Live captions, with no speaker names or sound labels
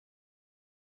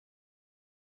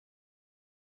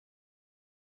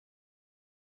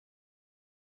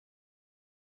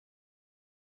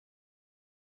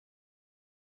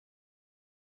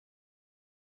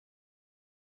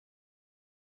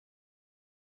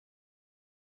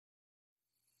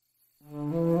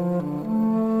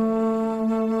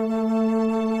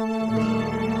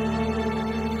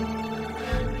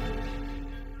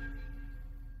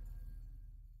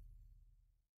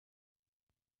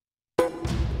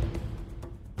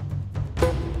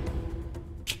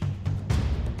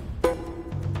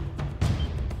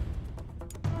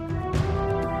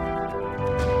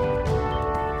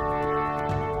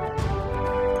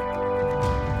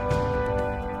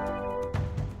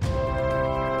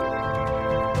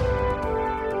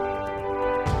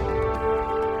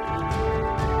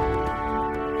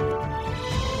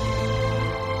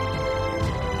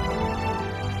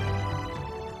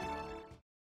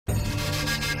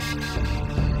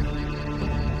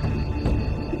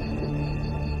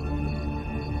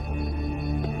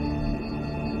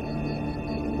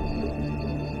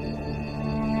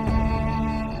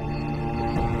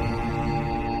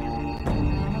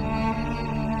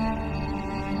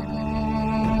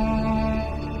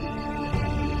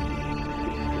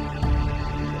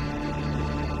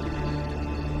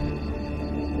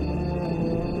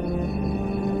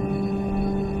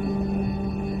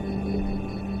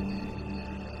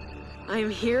I'm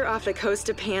here off the coast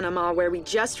of Panama, where we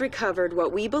just recovered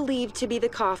what we believe to be the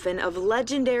coffin of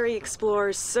legendary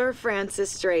explorer Sir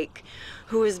Francis Drake,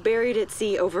 who was buried at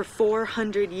sea over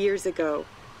 400 years ago.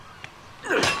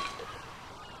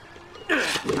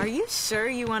 Are you sure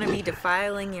you want to be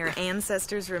defiling your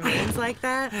ancestors' remains like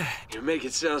that? You make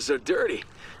it sound so dirty.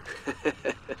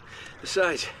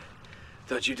 Besides,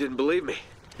 thought you didn't believe me.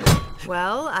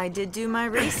 Well, I did do my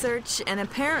research, and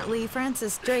apparently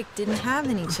Francis Drake didn't have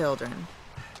any children.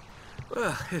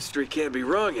 Well, history can't be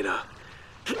wrong, you know.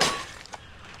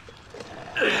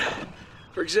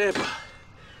 For example,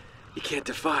 you can't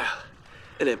defile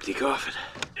an empty coffin.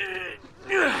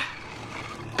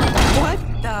 What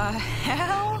the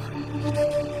hell?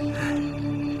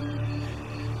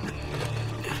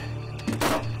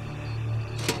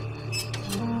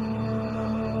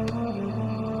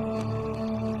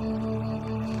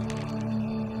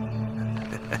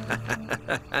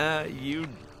 You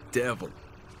devil.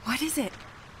 What is it?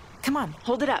 Come on,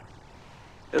 hold it up.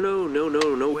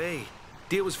 No way.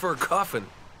 Deal was for a coffin.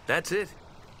 That's it.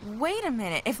 Wait a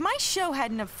minute. If my show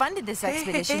hadn't have funded this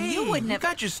expedition, you wouldn't have... You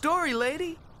got your story,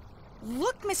 lady.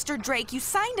 Look, Mr. Drake, you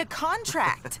signed a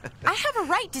contract. I have a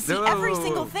right to see every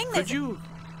single thing that... Could you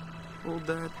hold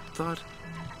that thought?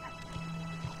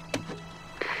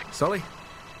 Sully,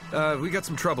 we got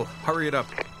some trouble. Hurry it up.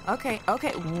 Okay.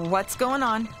 What's going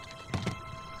on?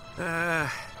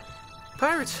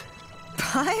 Pirates.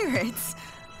 Pirates?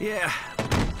 Yeah,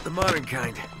 the modern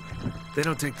kind. They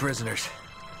don't take prisoners.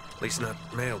 At least not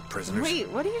male prisoners. Wait,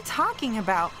 what are you talking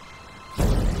about?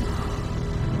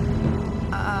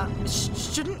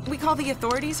 Shouldn't we call the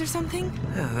authorities or something?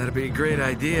 Yeah, that'd be a great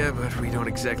idea, but we don't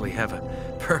exactly have a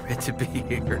permit to be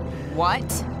here.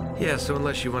 What? Yeah, so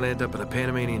unless you want to end up in a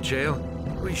Panamanian jail,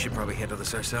 we should probably handle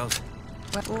this ourselves.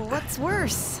 Well, what's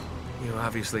worse? You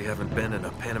obviously haven't been in a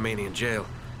Panamanian jail.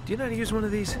 Do you know how to use one of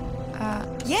these?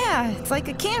 Yeah, it's like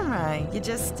a camera. You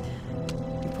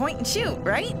point and shoot,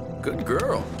 right? Good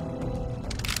girl.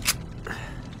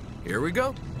 Here we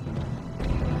go.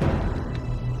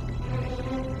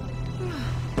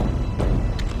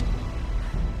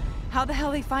 How the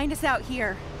hell they find us out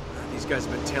here? These guys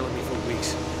have been tailing me for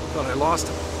weeks. Thought I lost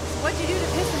them. What'd you do to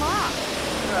piss them off?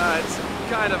 It's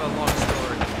kind of a long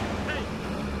story.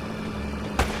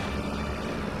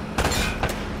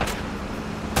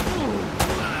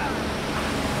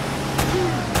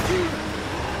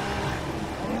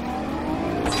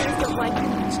 There's the blanket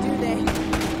much, do they?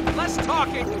 Less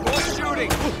talking, more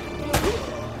shooting.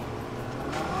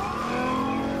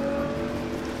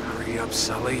 Hurry up,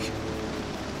 Sully.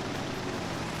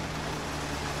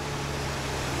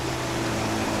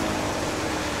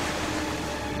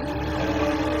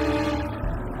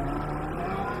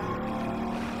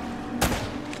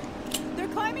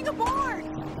 Aboard!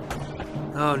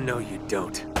 Oh, no, you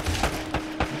don't.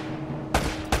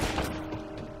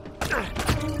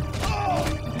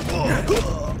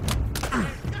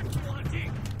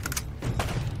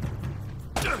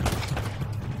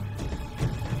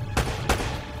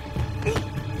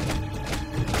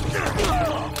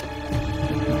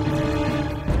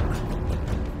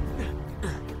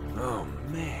 Oh,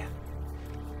 man.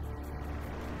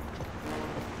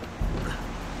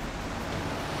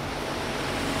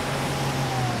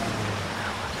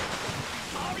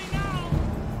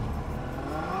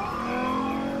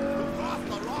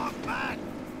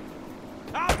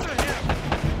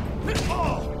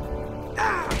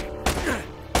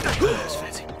 That's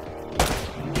fancy.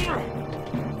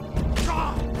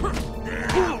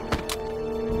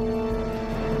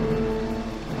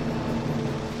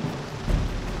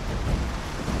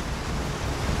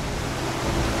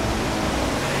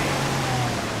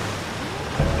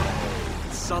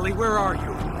 Sully, where are you?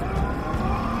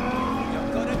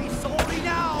 You're gonna be sorry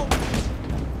now!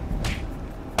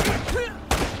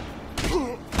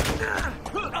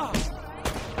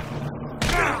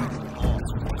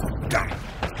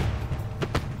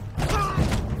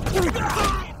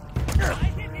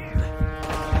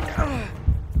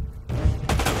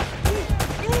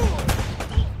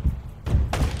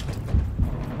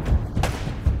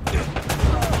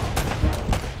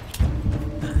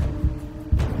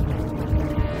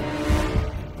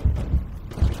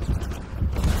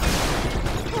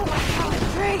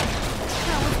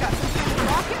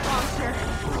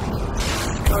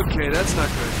 Okay, that's not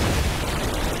good.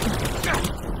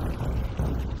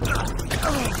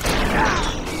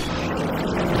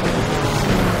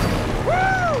 Woo!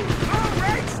 All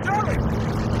right, Sterling!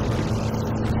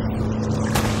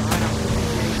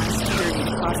 Security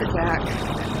deposit back.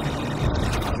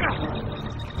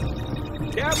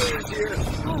 Cavalry's here.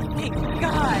 Oh, thank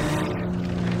God.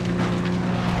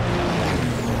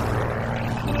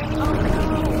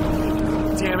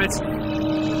 it!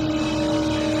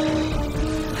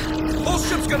 Whole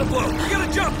ship's gonna blow! We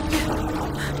gotta jump!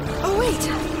 Oh, wait.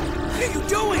 What are you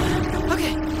doing?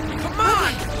 Okay. Come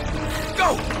on! Go!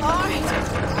 All right.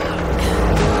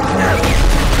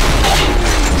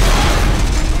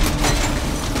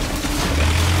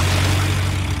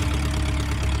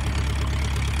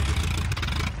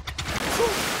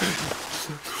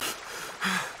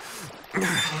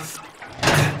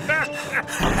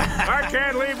 I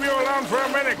can't leave you alone for a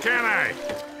minute, can I?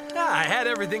 I had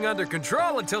everything under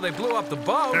control until they blew up the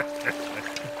boat.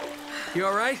 You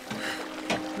all right?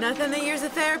 Nothing that years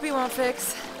of therapy won't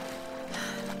fix.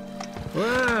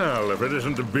 Well, if it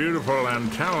isn't the beautiful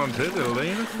and talented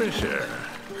Elena Fisher.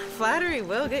 Flattery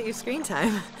will get you screen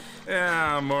time.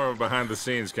 Yeah, I'm more of a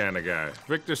behind-the-scenes kind of guy.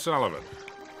 Victor Sullivan.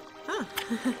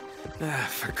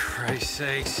 For Christ's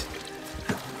sakes.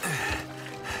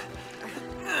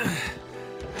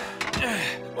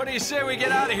 What do you say we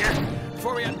get out of here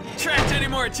before we attract any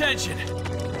more attention?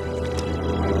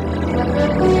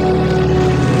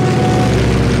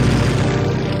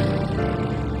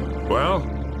 Well?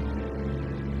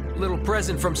 Little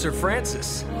present from Sir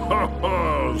Francis.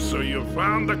 Oh, so you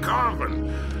found the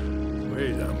coffin.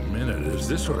 Wait a minute, is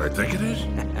this what I think it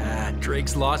is?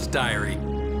 Drake's lost diary.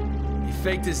 He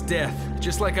faked his death,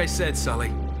 just like I said,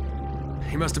 Sully.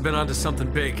 He must have been onto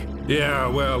something big. Yeah,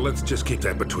 well, let's just keep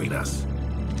that between us.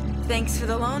 Thanks for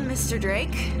the loan, Mr.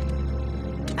 Drake.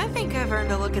 I think I've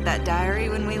earned a look at that diary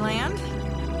when we land.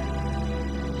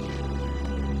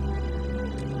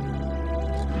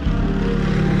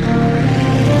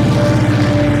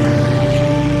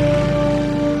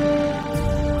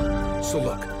 So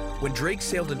look, when Drake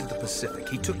sailed into the Pacific,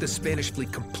 he took the Spanish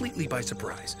fleet completely by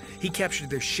surprise. He captured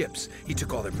their ships, he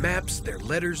took all their maps, their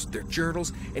letters, their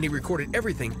journals, and he recorded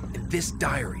everything in this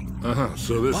diary.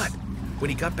 So this... But when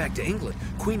he got back to England,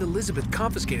 Queen Elizabeth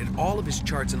confiscated all of his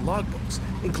charts and logbooks,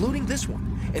 including this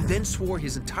one, and then swore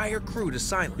his entire crew to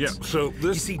silence. Yeah, so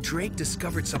this... You see, Drake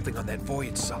discovered something on that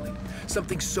voyage, Sully.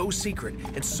 Something so secret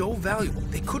and so valuable,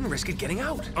 they couldn't risk it getting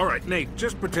out. All right, Nate,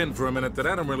 just pretend for a minute that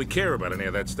I don't really care about any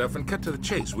of that stuff and cut to the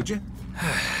chase, would you?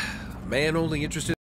 Man only interested